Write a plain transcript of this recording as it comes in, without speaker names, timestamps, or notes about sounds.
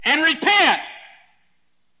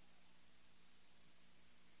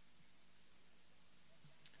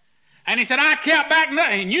And he said, I kept back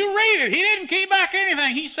nothing. And you read it. He didn't keep back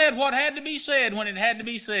anything. He said what had to be said when it had to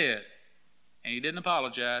be said. And he didn't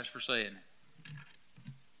apologize for saying it.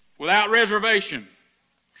 Without reservation.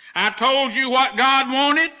 I told you what God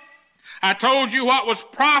wanted. I told you what was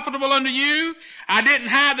profitable unto you. I didn't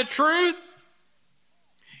hide the truth.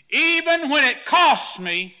 Even when it cost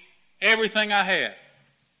me everything I had.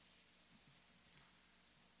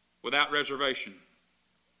 Without reservation.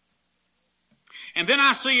 And then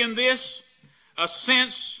I see in this a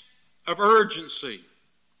sense of urgency.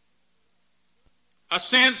 A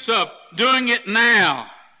sense of doing it now.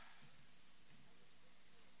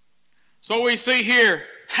 So we see here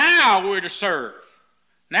how we're to serve.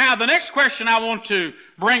 Now the next question I want to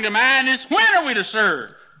bring to mind is, when are we to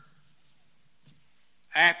serve?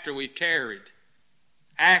 After we've tarried.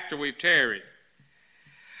 After we've tarried.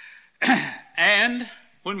 And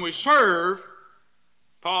when we serve,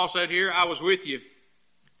 Paul said here, I was with you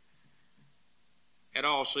at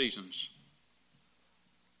all seasons.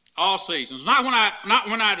 All seasons. Not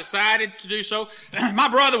when I decided to do so. My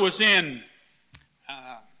brother was in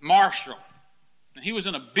Marshall. And he was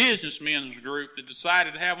in a businessmen's group that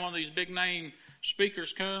decided to have one of these big name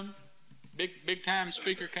speakers come. Big time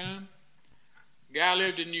speaker come. The guy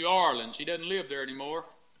lived in New Orleans. He doesn't live there anymore.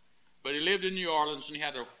 But he lived in New Orleans, and he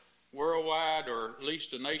had a worldwide, or at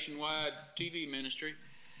least a nationwide TV ministry.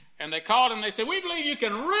 And they called him, they said, we believe you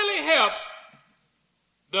can really help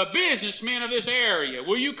the businessmen of this area.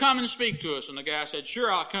 Will you come and speak to us? And the guy said,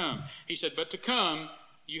 sure, I'll come. He said, but to come,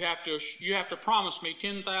 you have to promise me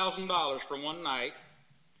 $10,000 for one night,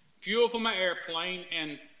 fuel for my airplane,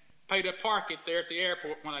 and pay to park it there at the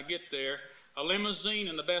airport when I get there, a limousine,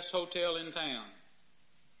 and the best hotel in town.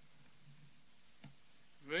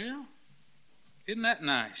 Well, isn't that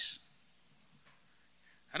nice?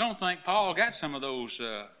 I don't think Paul got some of those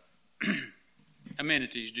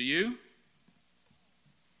amenities, do you?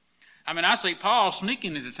 I mean, I see Paul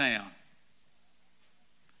sneaking into town.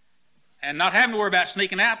 And not having to worry about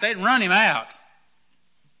sneaking out, they'd run him out.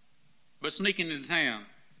 But sneaking into town.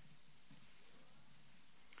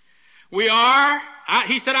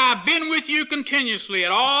 He said, I've been with you continuously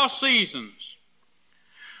at all seasons.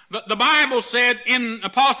 The Bible said,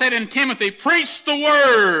 Paul said in Timothy, preach the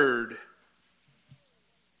word.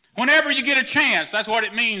 Whenever you get a chance, that's what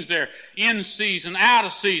it means there. In season, out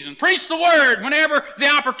of season. Preach the word whenever the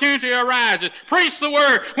opportunity arises. Preach the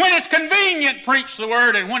word. When it's convenient, preach the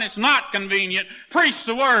word. And when it's not convenient, preach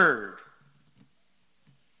the word.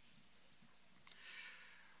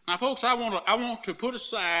 Now, folks, I want to put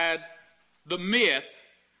aside the myth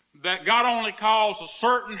that God only calls a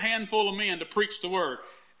certain handful of men to preach the word.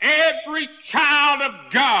 Every child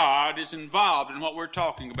of God is involved in what we're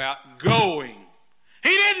talking about, going. He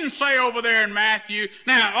didn't say over there in Matthew,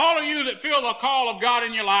 now, all of you that feel the call of God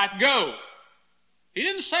in your life, go. He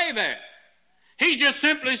didn't say that. He just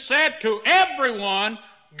simply said to everyone,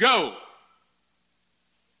 go.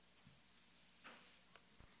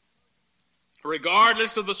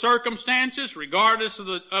 Regardless of the circumstances, regardless of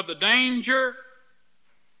the danger,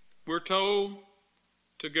 we're told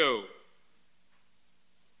to go.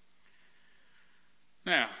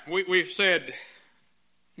 Now, we've said,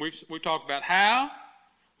 we've talked about how.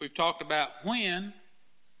 We've talked about when.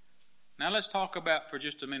 Now let's talk about for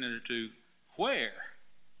just a minute or two where.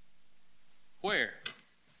 Where?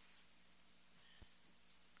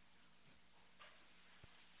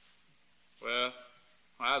 Well,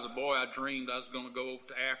 when I was a boy, I dreamed I was going to go over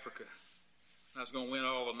to Africa. I was going to win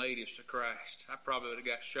all the natives to Christ. I probably would have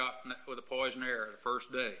got shot with a poison arrow the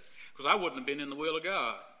first day because I wouldn't have been in the will of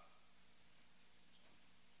God.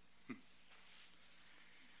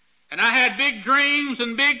 And I had big dreams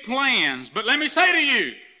and big plans. But let me say to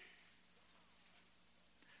you,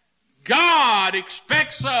 God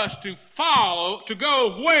expects us to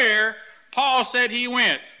go where Paul said he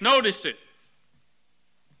went. Notice it.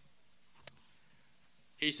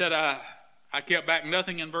 He said, I kept back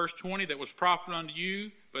nothing in verse 20 that was profitable unto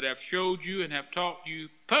you, but have showed you and have taught you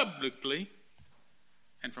publicly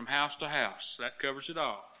and from house to house. That covers it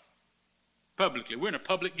all. Publicly. We're in a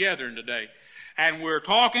public gathering today. And we're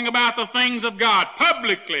talking about the things of God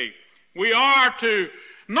publicly. We are to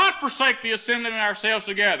not forsake the assembling ourselves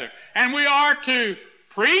together. And we are to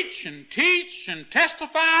preach and teach and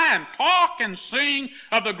testify and talk and sing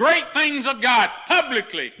of the great things of God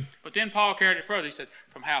publicly. But then Paul carried it further. He said,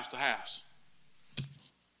 from house to house.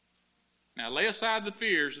 Now lay aside the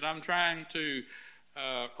fears that I'm trying to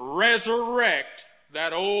resurrect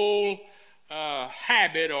that old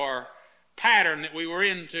habit or pattern that we were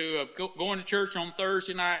into of going to church on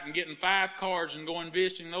Thursday night and getting 5 cards and going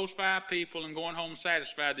visiting those 5 people and going home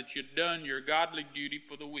satisfied that you'd done your godly duty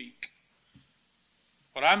for the week.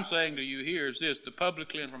 What I'm saying to you here is this: the public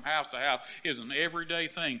cleansing from house to house is an everyday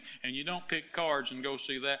thing, and you don't pick cards and go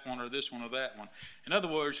see that one or this one or that one. In other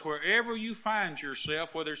words, wherever you find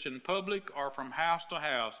yourself, whether it's in public or from house to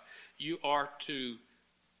house, you are to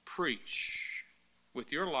preach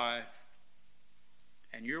with your life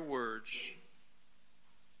and your words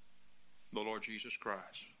the Lord Jesus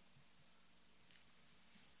Christ.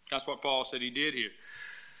 That's what Paul said he did here.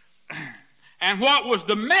 And what was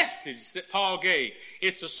the message that Paul gave?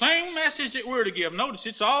 It's the same message that we're to give. Notice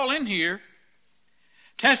it's all in here.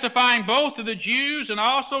 Testifying both to the Jews and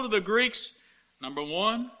also to the Greeks. Number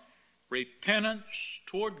one, repentance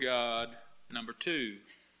toward God. Number two,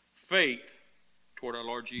 faith toward our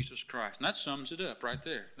Lord Jesus Christ. And that sums it up right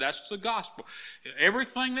there. That's the gospel.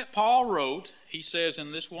 Everything that Paul wrote, he says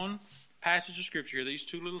in this one passage of Scripture here, these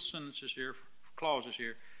two little sentences here, clauses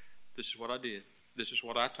here, this is what I did. This is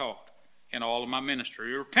what I taught in all of my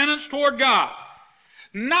ministry. Repentance toward God.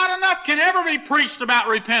 Not enough can ever be preached about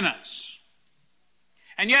repentance.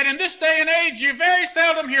 And yet in this day and age, you very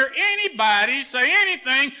seldom hear anybody say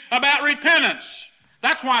anything about repentance.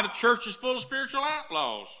 That's why the church is full of spiritual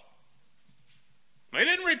outlaws. They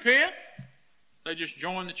didn't repent. They just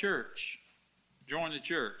joined the church. Joined the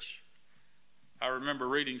church. I remember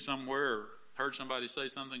reading somewhere, heard somebody say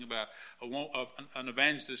something about an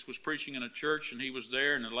evangelist was preaching in a church, and he was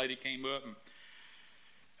there, and a lady came up,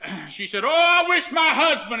 and she said, "Oh, I wish my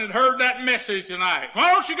husband had heard that message tonight.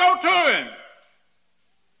 Why don't you go to him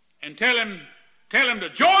and tell him to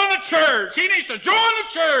join the church? He needs to join the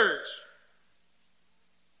church."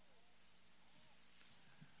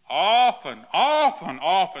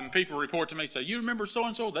 Often people report to me, say, "You remember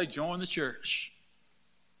so-and-so? They joined the church."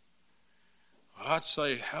 Well, I'd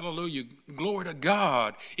say, hallelujah, glory to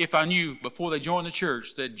God, if I knew before they joined the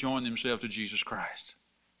church, they'd join themselves to Jesus Christ.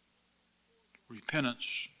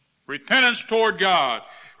 Repentance. Repentance toward God.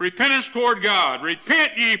 Repentance toward God.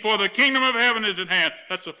 Repent ye, for the kingdom of heaven is at hand.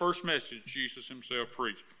 That's the first message Jesus himself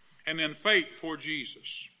preached. And then faith toward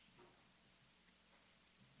Jesus.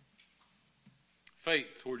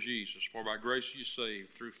 Faith toward Jesus. For by grace you saved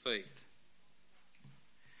through faith.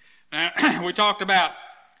 Now, we talked about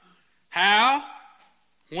how,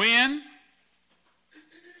 when,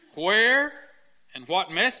 where, and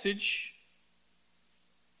what message.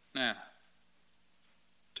 Now,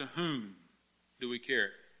 to whom do we carry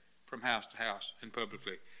it from house to house and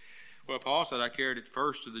publicly? Well, Paul said, I carried it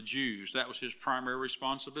first to the Jews. That was his primary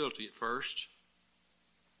responsibility at first.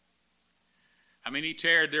 I mean, he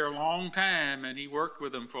tarried there a long time, and he worked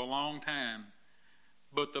with them for a long time.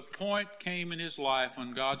 But the point came in his life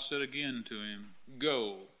when God said again to him,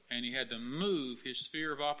 go. And he had to move his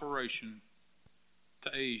sphere of operation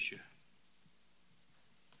to Asia.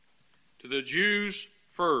 To the Jews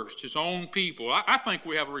first, his own people. I think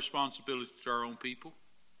we have a responsibility to our own people.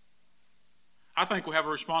 I think we have a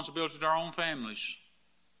responsibility to our own families.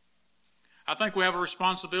 I think we have a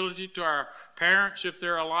responsibility to our parents if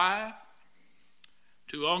they're alive,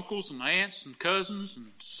 to uncles and aunts and cousins and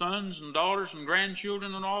sons and daughters and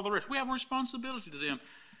grandchildren and all the rest. We have a responsibility to them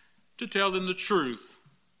to tell them the truth,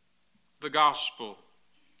 the gospel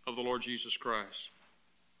of the Lord Jesus Christ.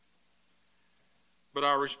 But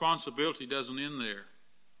our responsibility doesn't end there.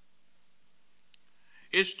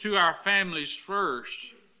 It's to our families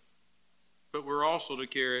first, but we're also to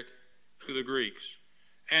carry it to the Greeks.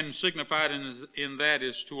 And signified in that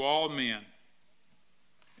is to all men.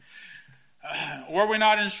 Were we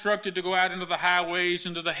not instructed to go out into the highways,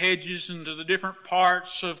 into the hedges, into the different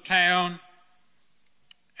parts of town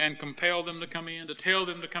and compel them to come in, to tell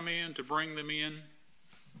them to come in, to bring them in?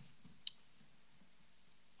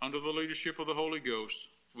 Under the leadership of the Holy Ghost,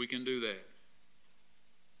 we can do that.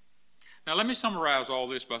 Now let me summarize all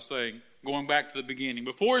this by saying, going back to the beginning,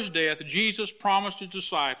 before his death, Jesus promised his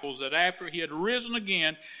disciples that after he had risen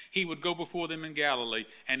again, he would go before them in Galilee,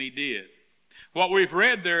 and he did. What we've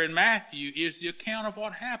read there in Matthew is the account of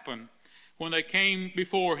what happened when they came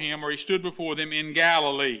before him, or he stood before them in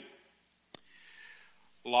Galilee.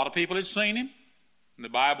 A lot of people had seen him. The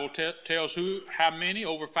Bible tells how many,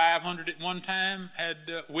 over 500 at one time, had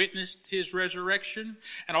witnessed his resurrection.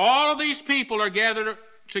 And all of these people are gathered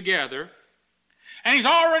together. And he's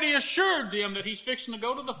already assured them that he's fixing to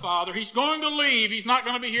go to the Father. He's going to leave. He's not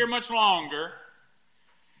going to be here much longer.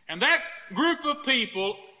 And that group of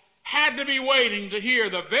people had to be waiting to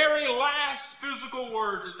hear the very last physical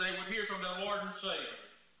words that they would hear from their Lord and Savior.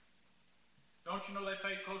 Don't you know they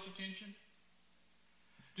paid close attention?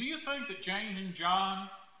 Do you think that James and John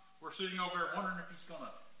were sitting over there wondering if he's going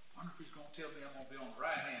to tell me I'm going to be on the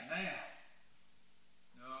right hand now?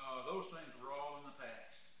 No, those things were all in the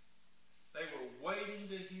past. They were waiting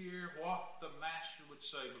to hear what the Master would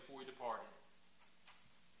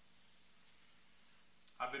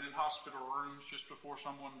I've been in hospital rooms just before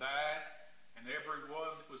someone died, and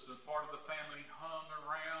everyone that was a part of the family hung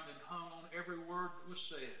around and hung on every word that was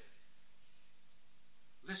said.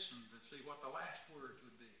 Listened to see what the last words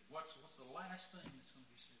would be. What's the last thing that's going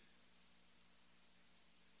to be said?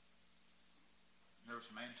 And there was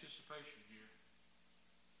some anticipation here.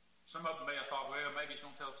 Some of them may have thought, well, maybe he's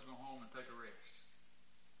going to tell us to go home and take a rest.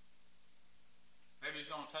 Maybe he's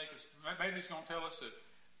going to take us. Maybe he's going to tell us that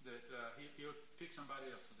he'll pick somebody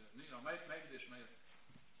else to do it. Maybe this may.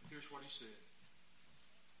 Here's what he said.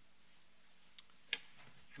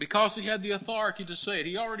 Because he had the authority to say it.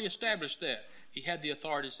 He already established that. He had the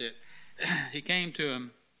authority to say it. He came to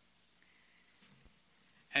him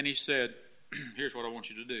and he said, here's what I want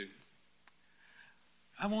you to do.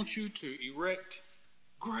 I want you to erect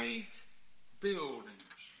great buildings,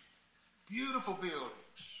 beautiful buildings.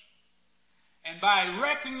 And by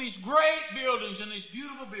erecting these great buildings and these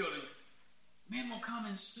beautiful buildings, men will come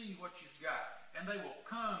and see what you've got. And they will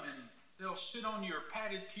come and they'll sit on your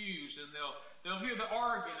padded pews and they'll hear the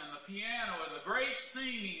organ and the piano and the great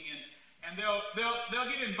singing and they'll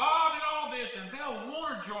get involved in all this and they'll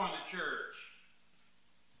want to join the church.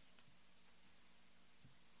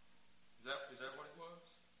 Is that what it was?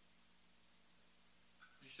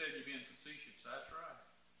 You said you're being facetious. That's right.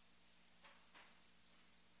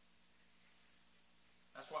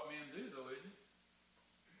 That's what men do, though, isn't it?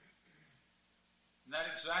 Isn't that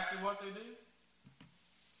exactly what they do?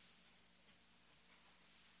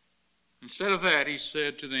 Instead of that, he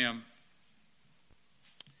said to them,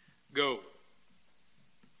 go.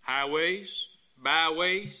 Highways,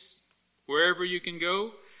 byways, wherever you can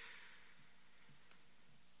go.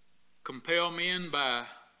 Compel men by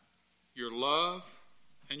your love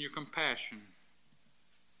and your compassion.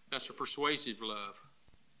 That's a persuasive love.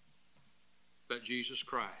 That Jesus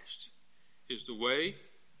Christ is the way,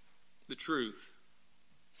 the truth,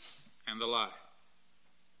 and the life.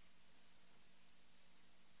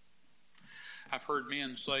 I've heard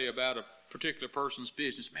men say about a particular person's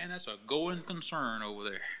business, man, that's a going concern over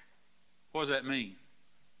there. What does that mean?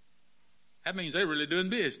 That means they're really doing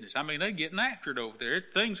business. I mean, they're getting after it over there.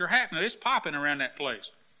 Things are happening. It's popping around that place.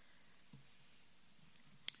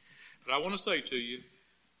 But I want to say to you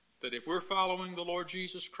that if we're following the Lord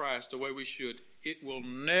Jesus Christ the way we should, it will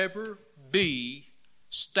never be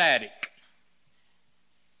static.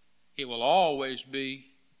 It will always be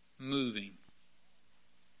moving.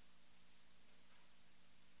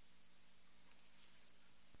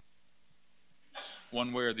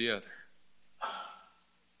 One way or the other.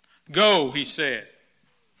 Go, he said.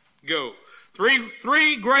 Go.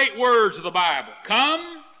 Three great words of the Bible.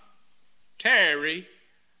 Come, tarry,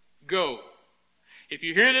 go. If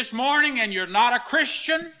you're here this morning and you're not a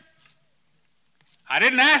Christian, I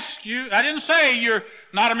didn't say you're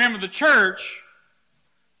not a member of the church,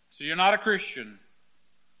 so you're not a Christian.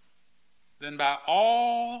 Then by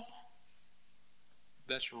all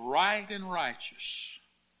that's right and righteous,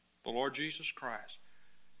 the Lord Jesus Christ,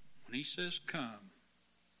 when he says come,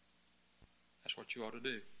 that's what you ought to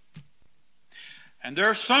do. And there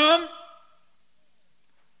are some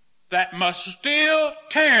that must still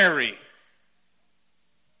tarry.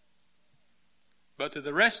 But to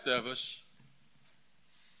the rest of us,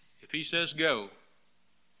 if he says go,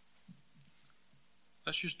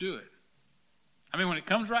 let's just do it. I mean, when it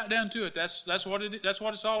comes right down to it, that's what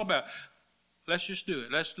it's all about. Let's just do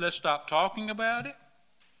it. Let's stop talking about it.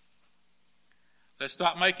 Let's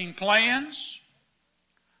stop making plans.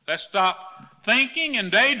 Let's stop thinking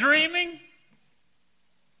and daydreaming.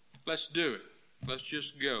 Let's do it. Let's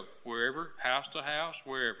just go wherever, house to house,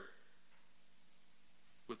 wherever,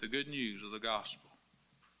 with the good news of the gospel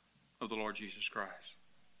of the Lord Jesus Christ.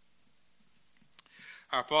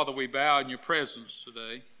 Our Father, we bow in your presence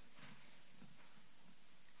today.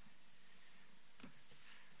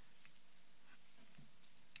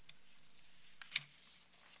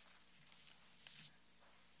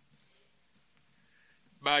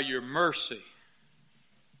 By your mercy,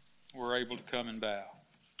 we're able to come and bow.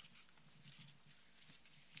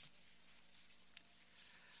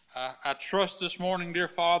 I trust this morning, dear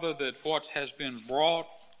Father, that what has been brought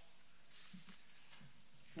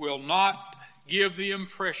will not give the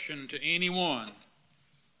impression to anyone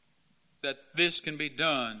that this can be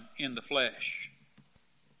done in the flesh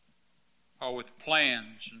or with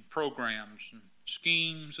plans and programs and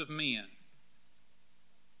schemes of men.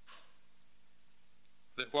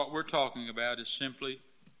 That what we're talking about is simply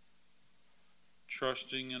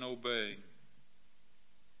trusting and obeying.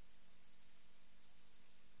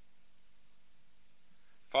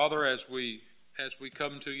 Father, as we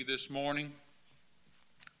come to you this morning,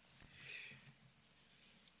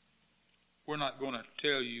 We're not going to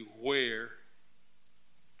tell you where.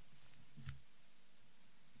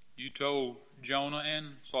 You told Jonah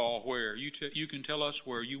and Saul where. You can tell us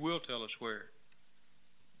where. You will tell us where.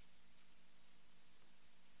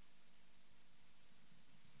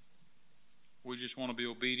 We just want to be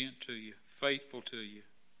obedient to you, faithful to you,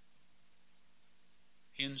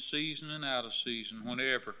 in season and out of season,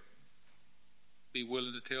 whenever. Be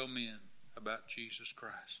willing to tell men about Jesus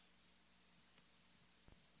Christ.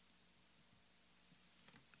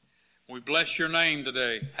 We bless your name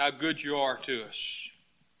today. How good you are to us.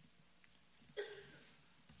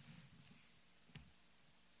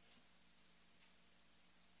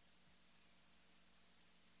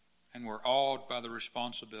 And we're awed by the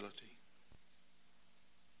responsibility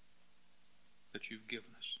that you've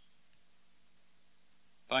given us.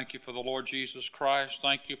 Thank you for the Lord Jesus Christ.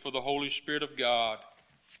 Thank you for the Holy Spirit of God.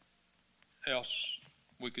 Else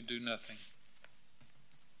we could do nothing.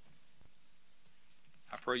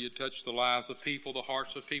 I pray you touch the lives of people, the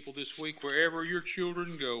hearts of people this week, wherever your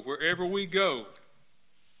children go, wherever we go,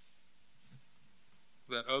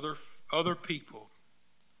 that other people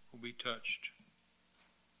will be touched.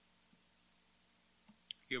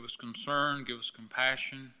 Give us concern, give us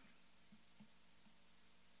compassion.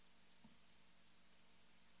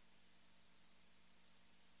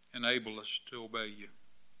 Enable us to obey you.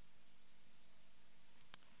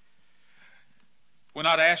 We're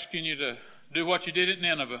not asking you to do what you did at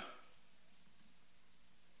Nineveh.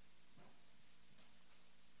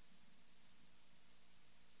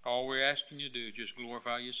 All we're asking you to do is just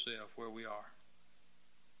glorify yourself where we are.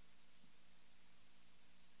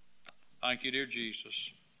 Thank you, dear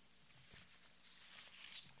Jesus.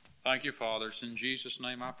 Thank you, Father. It's in Jesus'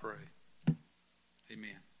 name I pray.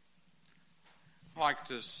 Amen. I'd like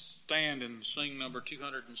to stand and sing number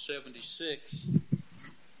 276.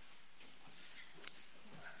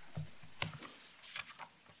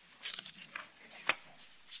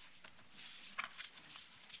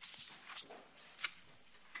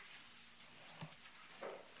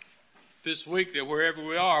 This week, that wherever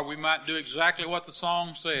we are, we might do exactly what the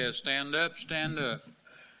song says. Stand up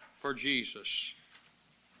for Jesus.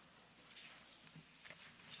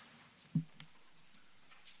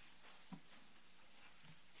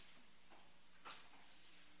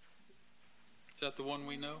 Is that the one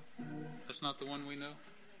we know? That's not the one we know?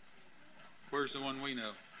 Where's the one we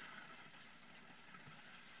know?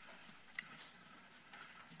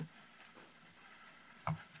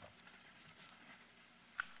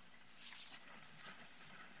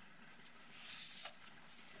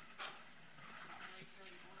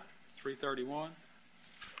 $331.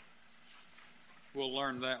 We'll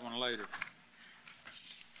learn that one later.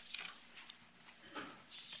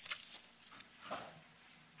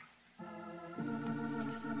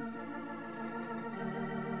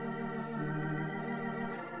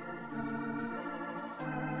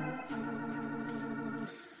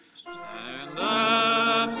 Stand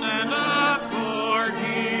up for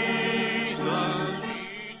Jesus,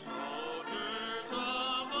 ye soldiers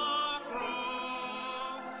of the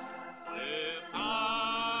cross. Lift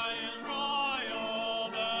high his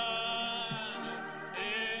royal banner,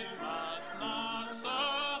 it must not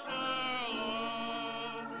suffer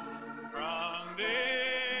low. From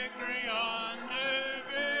victory unto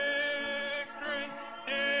victory,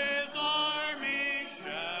 his army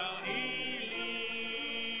shall he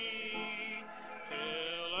lead.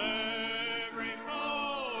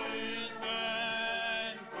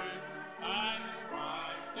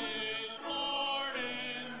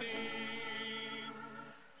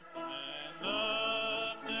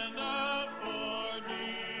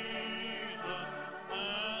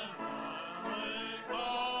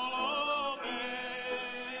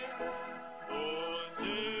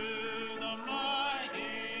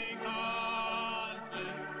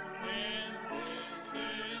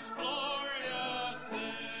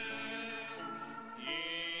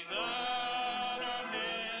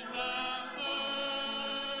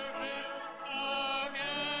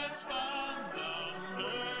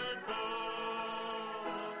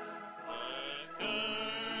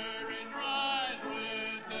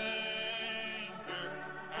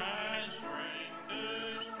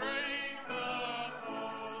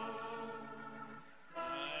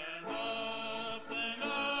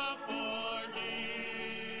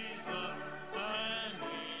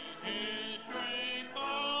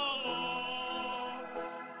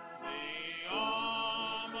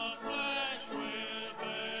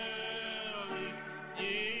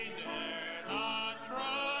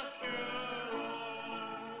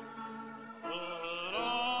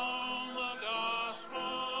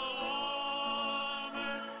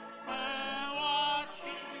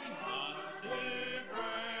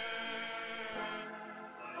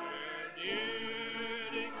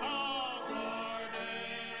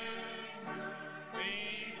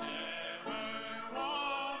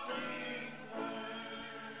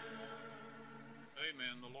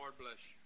 bless you.